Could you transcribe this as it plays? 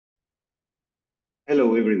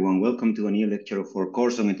Hello everyone, welcome to a new lecture for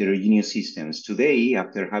course on heterogeneous systems. Today,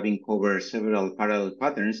 after having covered several parallel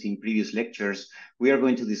patterns in previous lectures, we are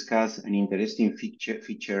going to discuss an interesting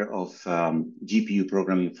feature of GPU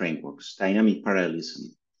programming frameworks, dynamic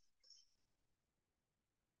parallelism.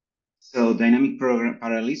 So dynamic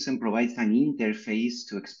parallelism provides an interface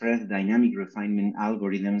to express dynamic refinement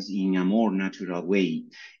algorithms in a more natural way.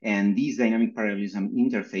 And this dynamic parallelism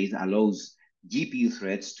interface allows GPU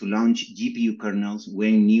threads to launch GPU kernels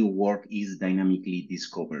when new work is dynamically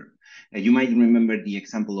discovered. You might remember the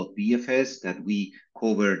example of BFS that we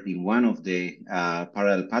covered in one of the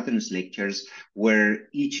parallel patterns lectures, where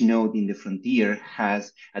each node in the frontier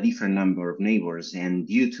has a different number of neighbors. And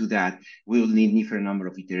due to that, we will need different number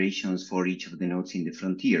of iterations for each of the nodes in the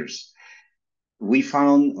frontiers. We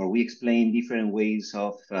found, or we explained, different ways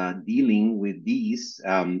of dealing with this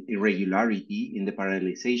irregularity in the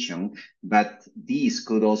parallelization, but these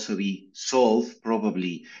could also be solved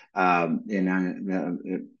probably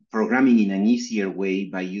programming in an easier way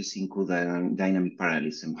by using CUDA dynamic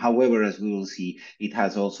parallelism. However, as we will see, it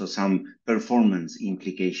has also some performance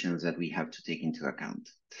implications that we have to take into account.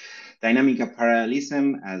 Dynamic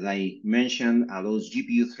parallelism, as I mentioned, allows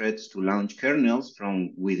GPU threads to launch kernels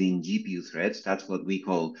from within GPU threads. That's what we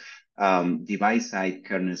call device-side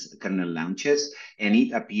kernel launches, and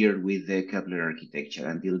it appeared with the Kepler architecture.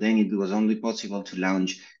 Until then, it was only possible to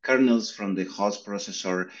launch kernels from the host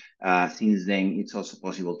processor. Since then, it's also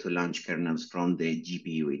possible to launch kernels from the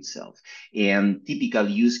GPU itself. And typical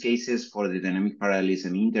use cases for the dynamic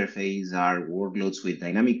parallelism interface are workloads with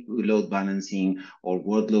dynamic load balancing, or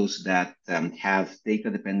workloads that have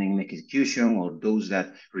data-dependent execution, or those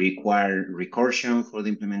that require recursion for the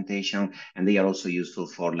implementation, and they are also useful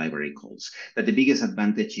for library calls. But the biggest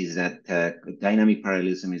advantage is that dynamic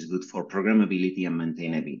parallelism is good for programmability and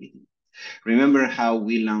maintainability. Remember how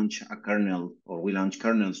we launch a kernel, or we launch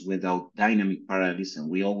kernels without dynamic parallelism.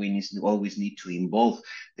 We always need to involve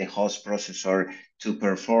the host processor to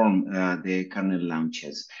perform the kernel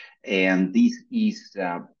launches. And this is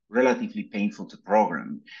relatively painful to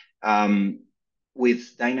program.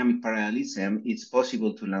 With dynamic parallelism, it's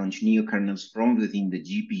possible to launch new kernels from within the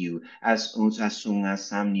GPU as soon as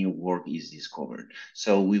some new work is discovered.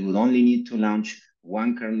 So we would only need to launch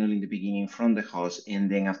one kernel in the beginning from the host,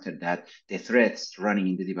 and then after that, the threads running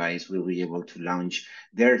in the device will be able to launch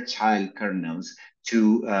their child kernels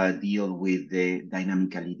to deal with the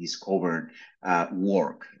dynamically discovered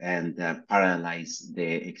work and parallelize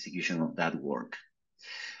the execution of that work.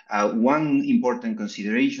 One important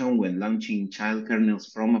consideration when launching child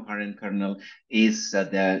kernels from a parent kernel is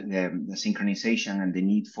the synchronization and the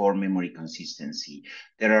need for memory consistency.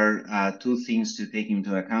 There are two things to take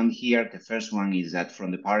into account here. The first one is that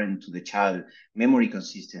from the parent to the child, memory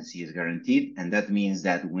consistency is guaranteed, and that means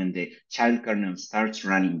that when the child kernel starts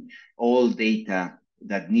running, all data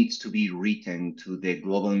that needs to be written to the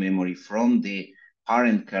global memory from the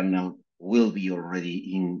parent kernel will be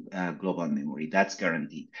already in global memory. That's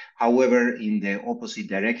guaranteed. However, in the opposite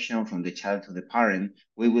direction, from the child to the parent,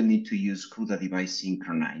 we will need to use CUDA device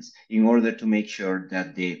synchronize in order to make sure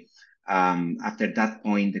that after that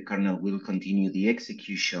point, the kernel will continue the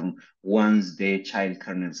execution once the child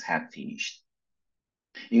kernels have finished.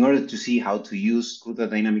 In order to see how to use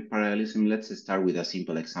CUDA dynamic parallelism, let's start with a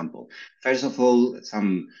simple example. First of all,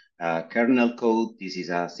 some kernel code. This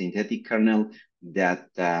is a synthetic kernel that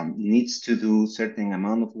needs to do certain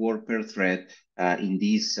amount of work per thread in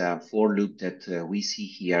this for loop that we see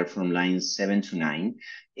here from lines 7 to 9.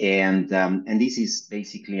 And this is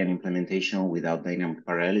basically an implementation without dynamic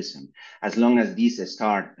parallelism. As long as these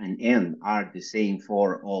start and end are the same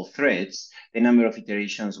for all threads, the number of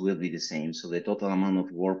iterations will be the same. So the total amount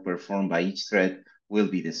of work performed by each thread will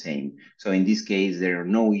be the same. So in this case, there are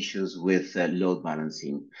no issues with load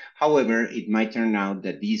balancing. However, it might turn out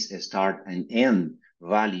that these start and end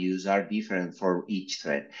values are different for each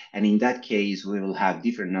thread. And in that case, we will have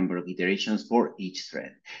different number of iterations for each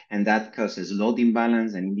thread. And that causes load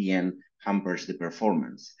imbalance, and in the end, hampers the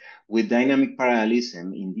performance. With dynamic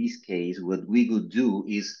parallelism, in this case, what we would do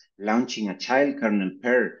is launching a child kernel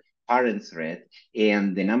per parent thread,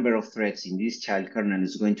 and the number of threads in this child kernel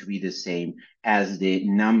is going to be the same as the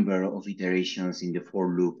number of iterations in the for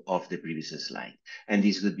loop of the previous slide. And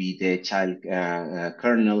this would be the child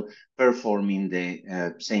kernel performing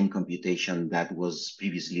the same computation that was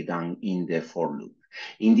previously done in the for loop.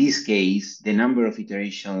 In this case, the number of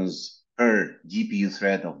iterations per GPU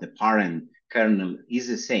thread of the parent kernel is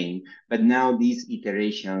the same, but now these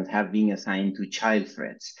iterations have been assigned to child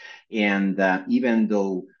threads. And even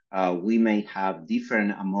though we may have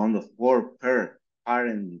different amount of work per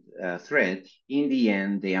parent thread, in the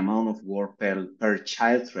end, the amount of work per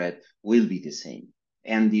child thread will be the same.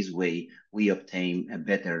 And this way, we obtain a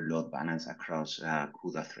better load balance across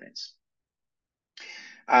CUDA threads.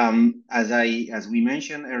 As we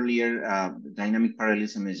mentioned earlier, dynamic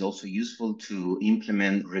parallelism is also useful to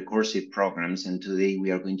implement recursive programs. And today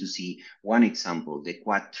we are going to see one example, the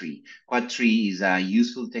Quadtree. Quadtree is a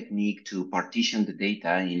useful technique to partition the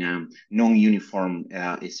data in a non-uniform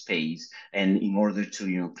space, and in order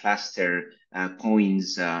to cluster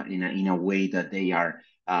points in a way that they are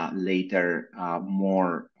later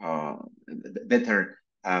better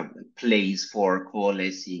place for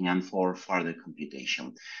coalescing and for further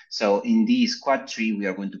computation. So in this Quadtree, we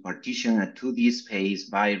are going to partition a 2D space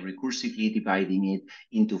by recursively dividing it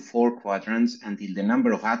into 4 quadrants until the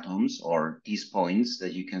number of atoms, or these points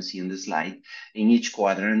that you can see on the slide, in each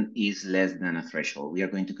quadrant is less than a threshold. We are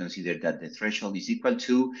going to consider that the threshold is equal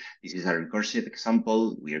to, this is a recursive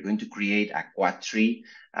example, we are going to create a Quadtree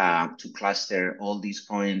to cluster all these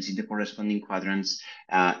points in the corresponding quadrants.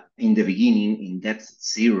 In the beginning, in depth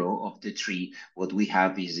 0 of the tree, what we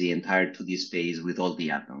have is the entire 2D space with all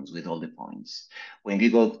the atoms, with all the points. When we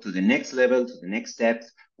go to the next level, to the next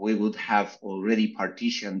depth, we would have already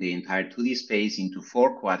partitioned the entire 2D space into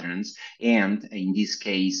 4 quadrants. And in this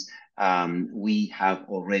case, we have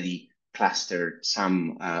already clustered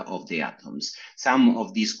some of the atoms. Some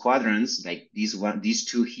of these quadrants, like these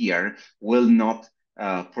two here, will not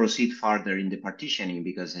proceed further in the partitioning,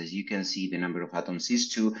 because as you can see, the number of atoms is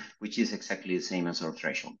 2, which is exactly the same as our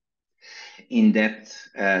threshold. In depth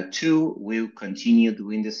 2, we'll continue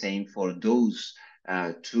doing the same for those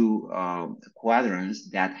 2 quadrants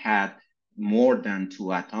that had more than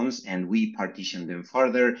 2 atoms, and we partition them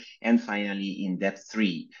further. And finally, in depth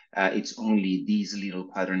 3, it's only this little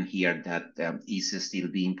quadrant here that is still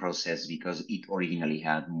being processed because it originally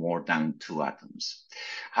had more than 2 atoms.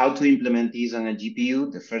 How to implement this on a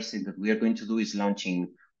GPU? The first thing that we are going to do is launching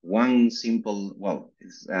one simple, well,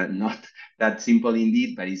 it's not that simple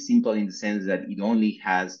indeed, but it's simple in the sense that it only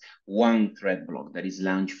has one thread block that is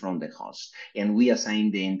launched from the host. And we assign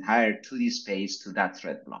the entire 2D space to that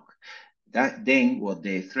thread block. Then what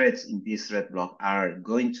the threads in this thread block are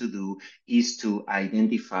going to do is to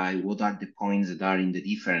identify what are the points that are in the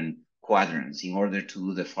different quadrants in order to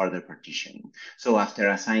do the further partitioning. So after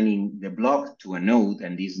assigning the block to a node,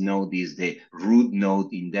 and this node is the root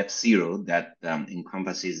node in depth 0 that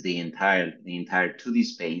encompasses the entire 2D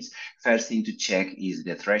space, first thing to check is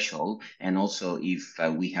the threshold, and also if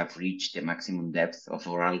we have reached the maximum depth of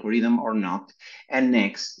our algorithm or not. And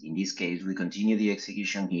next, in this case, we continue the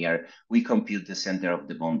execution here. We compute the center of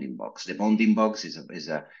the bounding box. The bounding box is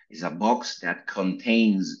a box that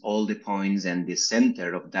contains all the points, and the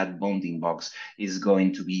center of that bounding box is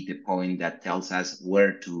going to be the point that tells us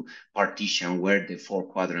where to partition, where the 4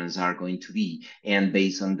 quadrants are going to be. And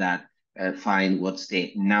based on that, find what's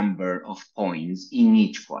the number of points in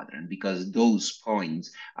each quadrant, because those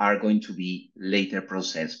points are going to be later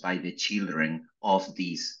processed by the children of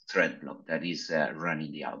this thread block that is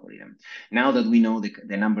running the algorithm. Now that we know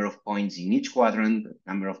the number of points in each quadrant, the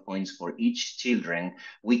number of points for each children,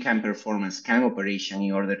 we can perform a scan operation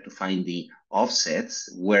in order to find the offsets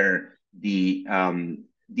where the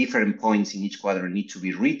different points in each quadrant need to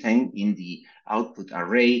be written in the output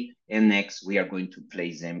array. And next, we are going to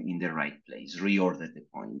place them in the right place, reorder the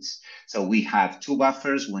points. So we have 2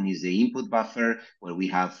 buffers. One is the input buffer, where we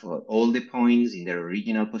have all the points in their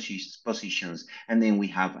original positions. And then we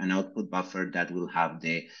have an output buffer that will have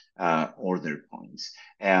the ordered points.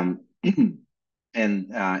 And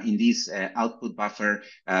in this output buffer,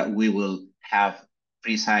 we will have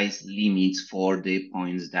precise limits for the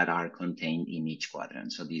points that are contained in each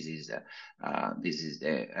quadrant. So this is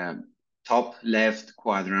the top left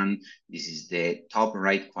quadrant, this is the top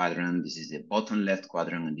right quadrant, this is the bottom left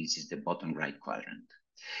quadrant, and this is the bottom right quadrant.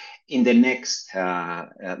 In the next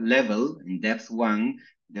level, in depth 1,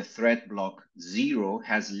 the thread block 0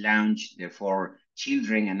 has launched the 4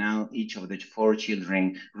 children, and now each of the 4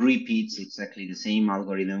 children repeats exactly the same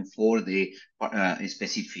algorithm for the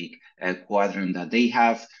specific quadrant that they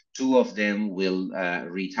have. 2 of them will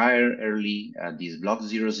retire early, these block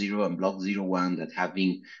 00 and block 01 that have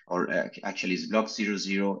been, or actually it's block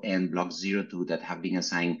 00 and block 02 that have been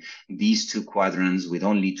assigned these 2 quadrants with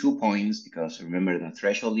only 2 points, because remember the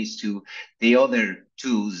threshold is 2. The other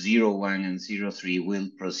 2, 01 and 03, will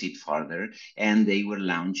proceed further, and they will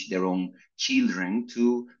launch their own children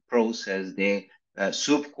to process the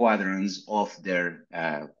sub-quadrants of their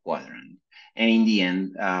quadrant. And in the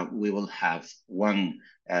end, we will have one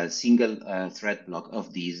single thread block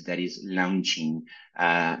of these that is launching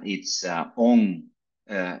its own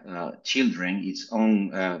children, its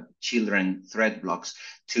own children thread blocks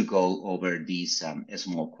to go over these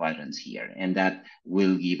small quadrants here. And that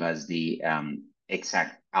will give us the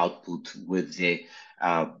exact output with the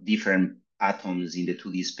different atoms in the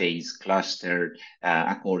 2D space clustered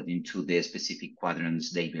according to the specific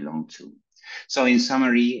quadrants they belong to. So in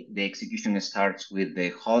summary, the execution starts with the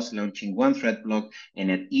host launching one thread block,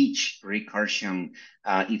 and at each recursion,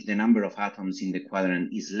 if the number of atoms in the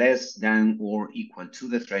quadrant is less than or equal to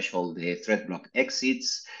the threshold, the thread block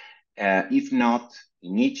exits. If not,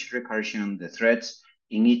 in each recursion, the threads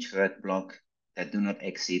in each thread block that do not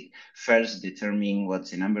exit first determine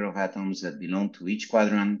what's the number of atoms that belong to each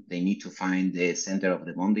quadrant. They need to find the center of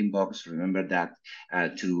the bounding box. Remember that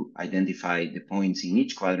to identify the points in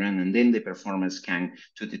each quadrant, and then they perform a scan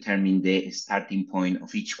to determine the starting point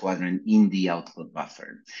of each quadrant in the output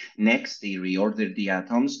buffer. Next, they reorder the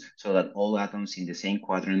atoms so that all atoms in the same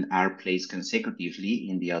quadrant are placed consecutively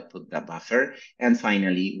in the output buffer. And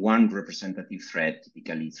finally, one representative thread,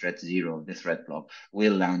 typically thread 0 of the thread block,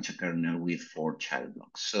 will launch a kernel with 4 child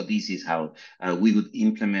blocks. So this is how we would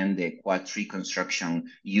implement the Quadtree construction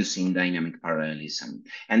using dynamic parallelism.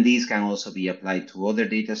 And these can also be applied to other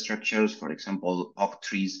data structures, for example,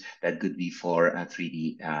 octrees that could be for a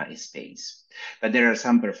 3D space. But there are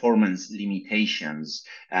some performance limitations,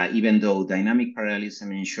 even though dynamic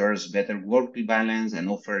parallelism ensures better work balance and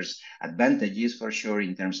offers advantages for sure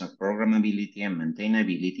in terms of programmability and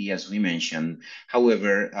maintainability, as we mentioned.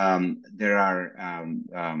 However, there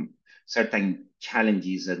are certain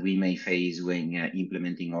challenges that we may face when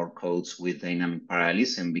implementing our codes with dynamic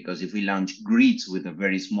parallelism, because if we launch grids with a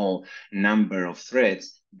very small number of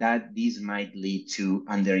threads, that this might lead to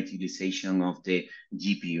underutilization of the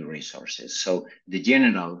GPU resources. So the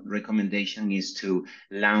general recommendation is to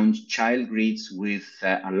launch child grids with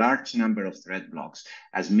a large number of thread blocks,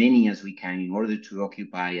 as many as we can, in order to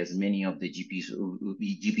occupy as many of the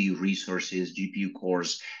GPU resources, GPU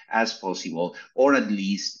cores as possible, or at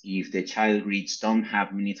least if the child grids don't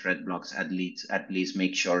have many thread blocks, at least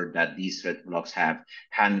make sure that these thread blocks have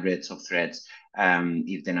hundreds of threads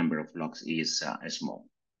if the number of blocks is small.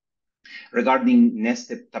 Regarding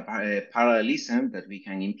nested parallelism that we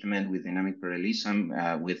can implement with dynamic parallelism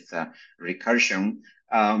with recursion,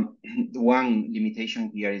 one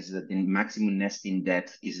limitation here is that the maximum nesting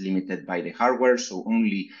depth is limited by the hardware, so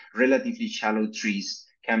only relatively shallow trees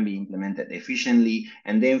can be implemented efficiently.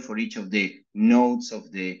 And then for each of the nodes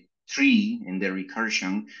of the tree in the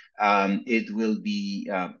recursion, it will be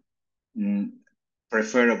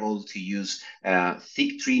preferable to use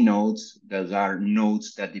thick tree nodes. Those are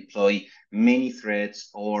nodes that deploy many threads,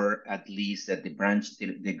 or at least that the branch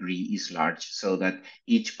degree is large, so that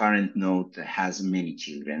each parent node has many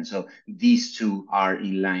children. So these two are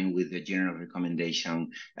in line with the general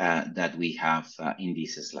recommendation that we have in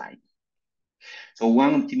this slide. So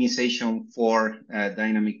one optimization for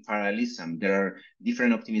dynamic parallelism, there are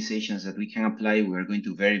different optimizations that we can apply. We're going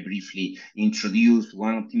to very briefly introduce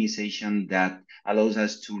one optimization that allows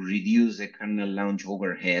us to reduce the kernel launch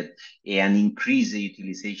overhead and increase the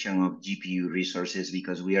utilization of GPU resources,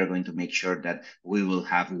 because we are going to make sure that we will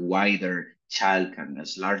have wider child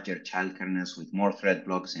kernels, larger child kernels with more thread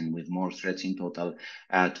blocks and with more threads in total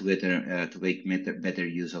to make better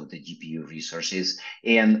use of the GPU resources,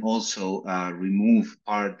 and also remove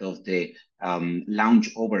part of the launch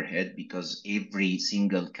overhead, because every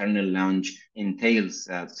single kernel launch entails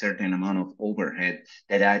a certain amount of overhead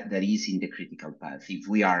that is in the critical path. If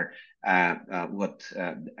we are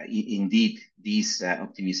indeed this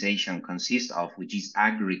optimization consists of, which is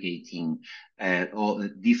aggregating all the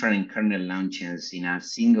different kernel launches in a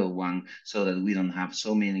single one, so that we don't have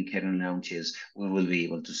so many kernel launches, we will be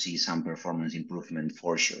able to see some performance improvement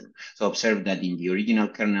for sure. So observe that in the original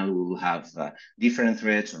kernel, we will have different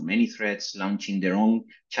threads or many threads launching their own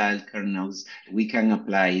child kernels. We can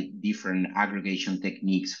apply different aggregation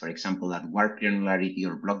techniques, for example, at warp granularity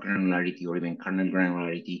or block granularity or even kernel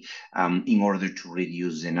granularity, in order to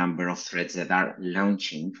reduce the number of threads that are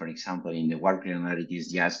launching. For example, in the warp granularity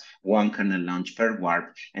is just one kernel launch per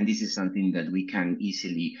warp, and this is something that we can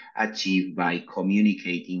easily achieve by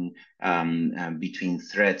communicating between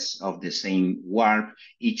threads of the same warp.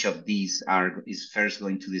 Each of these is first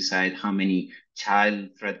going to decide how many child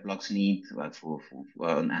thread blocks need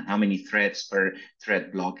and how many threads per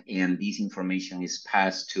thread block, and this information is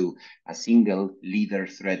passed to a single leader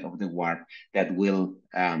thread of the warp that will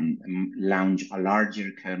launch a larger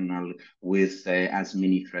kernel with as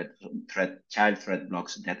many child thread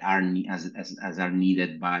blocks that are as are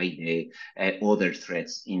needed by the other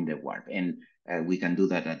threads in the warp. And We can do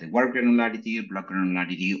that at the word granularity, block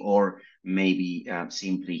granularity, or maybe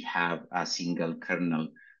simply have a single kernel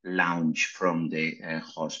launch from the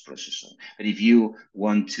host processor. But if you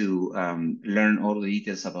want to learn all the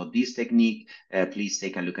details about this technique, please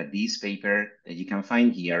take a look at this paper that you can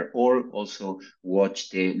find here, or also watch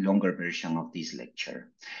the longer version of this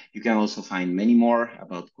lecture. You can also find many more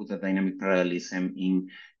about CUDA dynamic parallelism in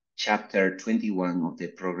chapter 21 of the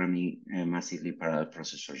Programming Massively Parallel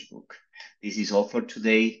Processors book. This is all for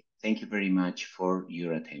today. Thank you very much for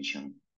your attention.